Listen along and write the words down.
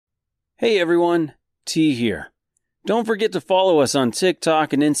Hey everyone, T here. Don't forget to follow us on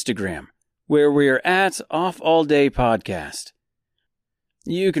TikTok and Instagram, where we're at Off All Day Podcast.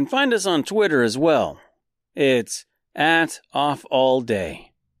 You can find us on Twitter as well. It's at Off All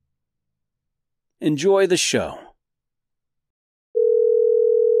Day. Enjoy the show.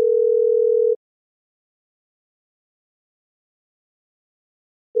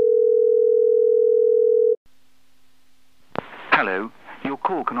 Hello, your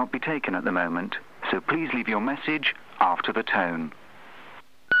call cannot be taken at the moment, so please leave your message after the tone.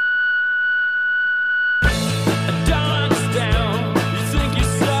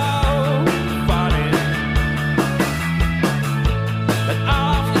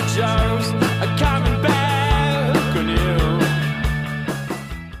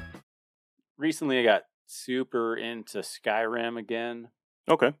 Recently I got super into Skyrim again.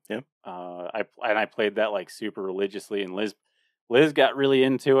 Okay, yeah. I played that like super religiously, and Liz got really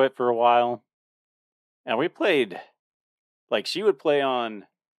into it for a while. And we played, like, she would play on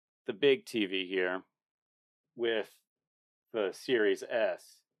the big TV here with the Series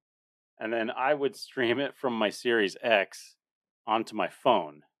S. And then I would stream it from my Series X onto my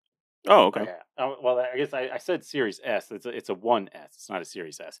phone. Oh, okay. Yeah. Well, I guess I said Series S. It's a 1S. It's not a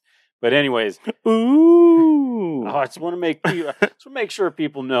Series S. But anyways. Ooh. I just want to make sure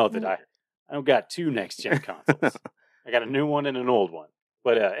people know that I don't got two next-gen consoles. I got a new one and an old one.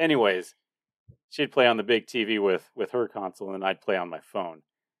 But anyways, she'd play on the big TV with her console, and I'd play on my phone.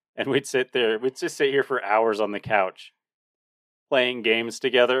 And we'd sit there. We'd just sit here for hours on the couch playing games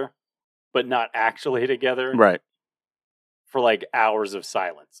together, but not actually together. Right. For like hours of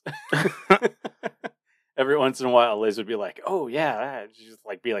silence. Every once in a while, Liz would be like, "Oh yeah," she'd just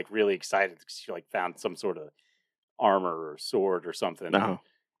like be like really excited because she like found some sort of armor or sword or something. Uh-huh.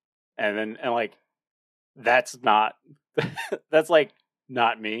 And like that's not that's like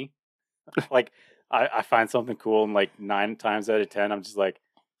not me. Like I find something cool, and like 9 times out of 10, I'm just like,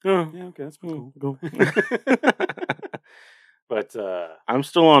 "Oh yeah, okay, that's cool." But I'm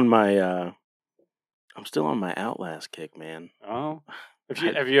still on my Outlast kick, man. Oh,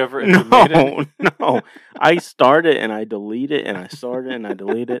 have you ever No, made it? no. I start it and I delete it, and I start it and I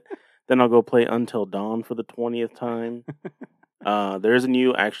delete it. Then I'll go play Until Dawn for the 20th time. There's a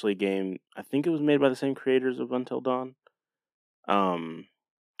new actually game. I think it was made by the same creators of Until Dawn.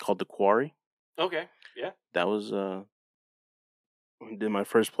 Called The Quarry. Okay, yeah. That was did my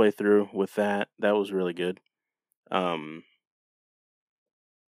first playthrough with that. That was really good.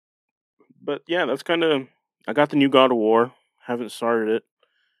 But yeah, that's kind of. I got the new God of War. Haven't started it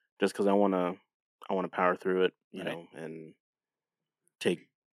just because I want to power through it, you know, and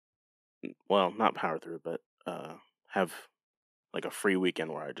not power through it, but have like a free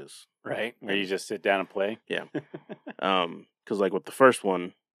weekend where I just where you just sit down and play. Yeah. Because like with the first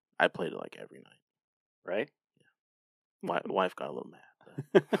one, I played it like every night. Right. Yeah. Wife got a little mad.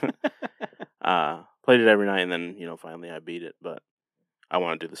 Played it every night, and then finally I beat it, but I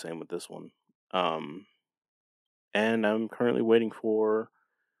want to do the same with this one. And I'm currently waiting for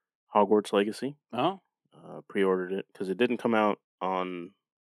Hogwarts Legacy. Oh. Pre-ordered it because it didn't come out on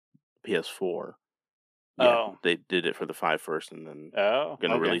PS4. Oh. They did it for the 5 first, and then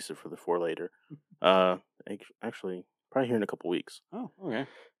going to release it for the 4 later. Actually, probably here in a couple weeks. Oh, okay.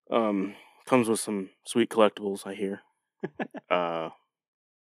 Comes with some sweet collectibles, I hear. I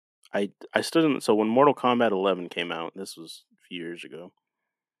stood in. So when Mortal Kombat 11 came out, this was a few years ago,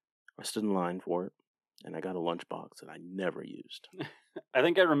 I stood in line for it, and I got a lunchbox that I never used. I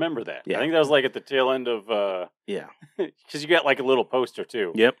think I remember that. Yeah. I think that was like at the tail end of yeah, because you got like a little poster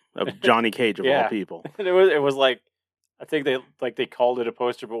too. Yep, of Johnny Cage of all people. And it was like, I think they called it a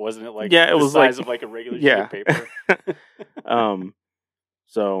poster, but wasn't it like it was the size like, of like a regular sheet of paper?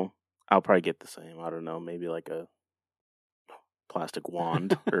 So I'll probably get the same. I don't know, maybe like a plastic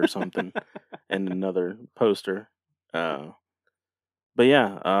wand or something, and another poster. But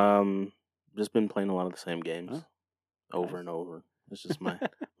yeah, just been playing a lot of the same games over and over. It's just my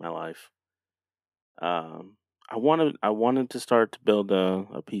life. I wanted to start to build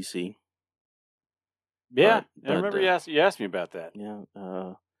a PC. Yeah, I remember you asked me about that. Yeah,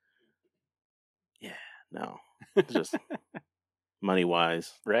 no, just money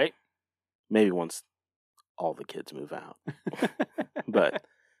wise, right? Maybe once all the kids move out, but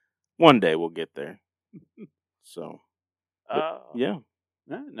one day we'll get there. So, yeah,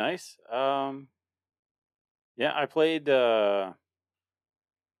 nice. Yeah, I played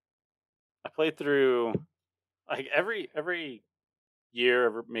through like every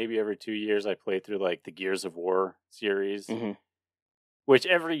year, maybe every 2 years, I play through like the Gears of War series, which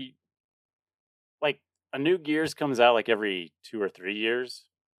like a new Gears comes out like every 2 or 3 years,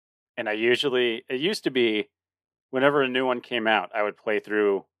 And it used to be, whenever a new one came out, I would play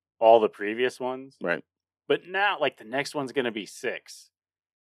through all the previous ones. Right. But now, like, the next one's going to be 6.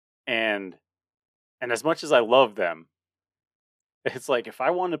 And as much as I love them, it's like, if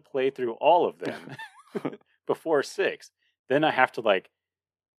I want to play through all of them before 6, then I have to, like,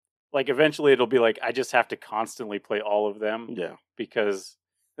 eventually it'll be like, I just have to constantly play all of them. Yeah. Because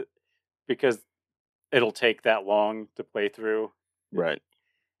it'll take that long to play through. Right.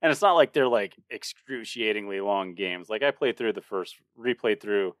 And it's not like they're, like, excruciatingly long games. Like, I replayed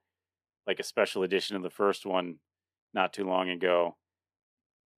through, like, a special edition of the first one not too long ago.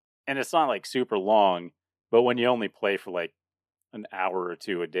 And it's not, like, super long, but when you only play for, like, an hour or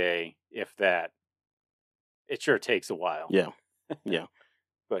 2 a day, if that, it sure takes a while. Yeah. Yeah.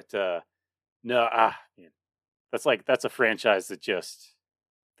 But, no, man, that's a franchise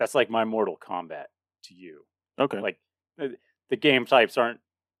that's like my Mortal Kombat to you. Okay. Like, the game types aren't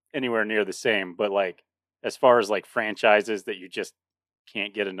anywhere near the same, but, like, as far as, like, franchises that you just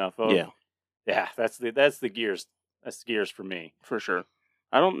can't get enough of, yeah, that's the Gears. That's the Gears for me. For sure.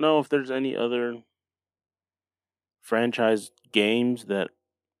 I don't know if there's any other franchise games that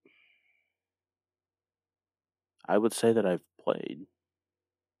I would say that I've played.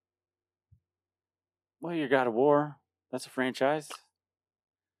 Well, you God of War. That's a franchise.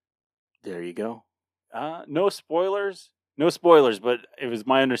 There you go. No spoilers. No spoilers, but it was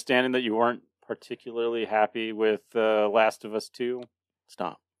my understanding that you weren't particularly happy with Last of Us 2.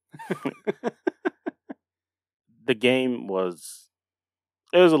 Stop. The game was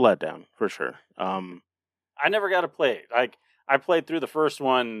a letdown for sure. I never got to play it. Like, I played through the first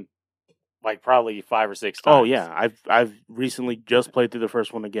one, like, probably 5 or 6 times. Oh yeah, I've recently just played through the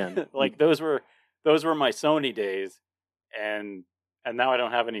first one again. Like, those were my Sony days, and now I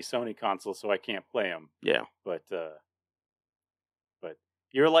don't have any Sony consoles, so I can't play them. Yeah, but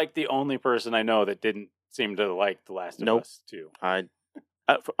you're, like, the only person I know that didn't seem to like The Last of Us 2.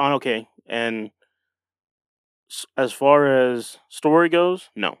 Okay, and as far as story goes,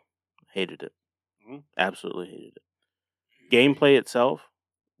 no, hated it. Mm-hmm. Absolutely hated it. Gameplay itself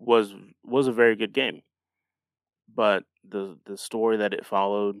was a very good game, but the story that it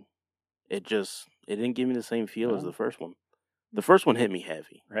followed, it didn't give me the same feel as the first one. The first one hit me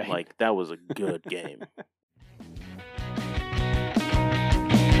heavy. Right. Like, that was a good game.